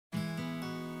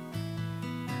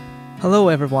Hello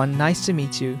everyone, nice to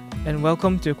meet you, and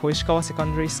welcome to Koishikawa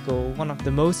Secondary School, one of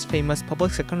the most famous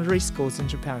public secondary schools in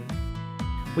Japan.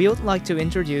 We would like to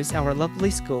introduce our lovely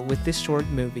school with this short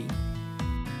movie.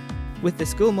 With the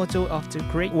school motto of "To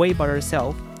create way by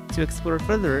yourself, to explore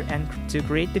further and to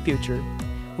create the future,"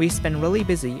 we spend really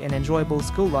busy and enjoyable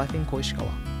school life in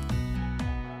Koishikawa.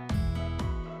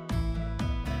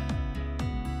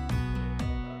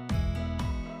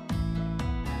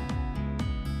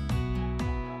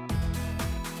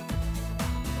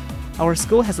 Our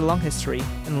school has a long history,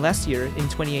 and last year, in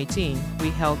 2018, we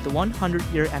held the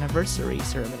 100-year anniversary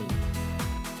ceremony.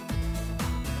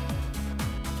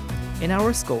 In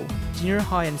our school, junior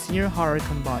high and senior high are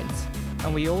combined,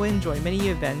 and we all enjoy many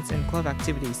events and club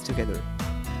activities together.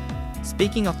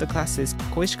 Speaking of the classes,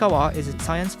 Koishikawa is a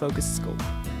science-focused school.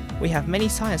 We have many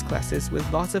science classes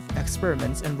with lots of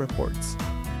experiments and reports.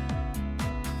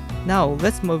 Now,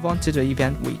 let's move on to the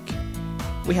event week.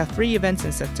 We have 3 events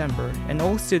in September, and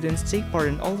all students take part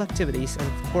in all activities as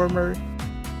a performer,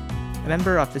 a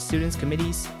member of the students'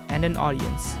 committees, and an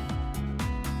audience.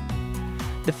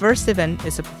 The first event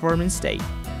is a performance day.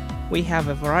 We have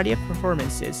a variety of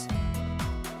performances.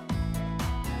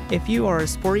 If you are a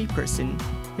sporty person,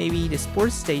 maybe the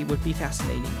sports day would be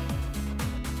fascinating.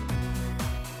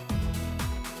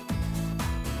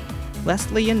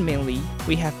 Lastly and mainly,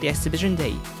 we have the exhibition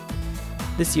day.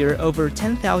 This year, over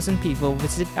 10,000 people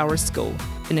visit our school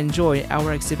and enjoy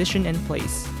our exhibition and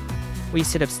plays. We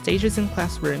set up stages in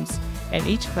classrooms, and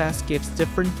each class gives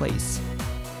different plays.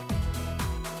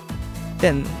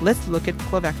 Then, let's look at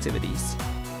club activities.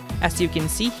 As you can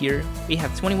see here, we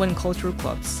have 21 cultural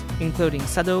clubs, including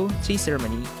Sado, tea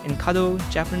ceremony, and Kado,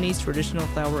 Japanese traditional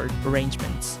flower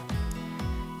arrangements.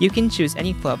 You can choose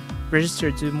any club, register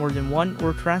to more than one,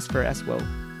 or transfer as well.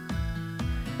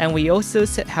 And we also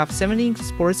have 17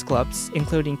 sports clubs,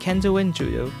 including Kendo and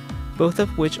Judo, both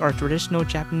of which are traditional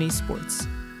Japanese sports.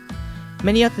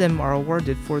 Many of them are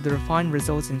awarded for their fine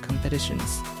results in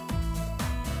competitions.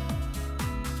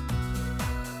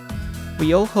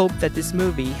 We all hope that this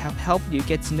movie have helped you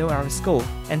get to know our school,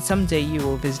 and someday you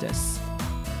will visit us.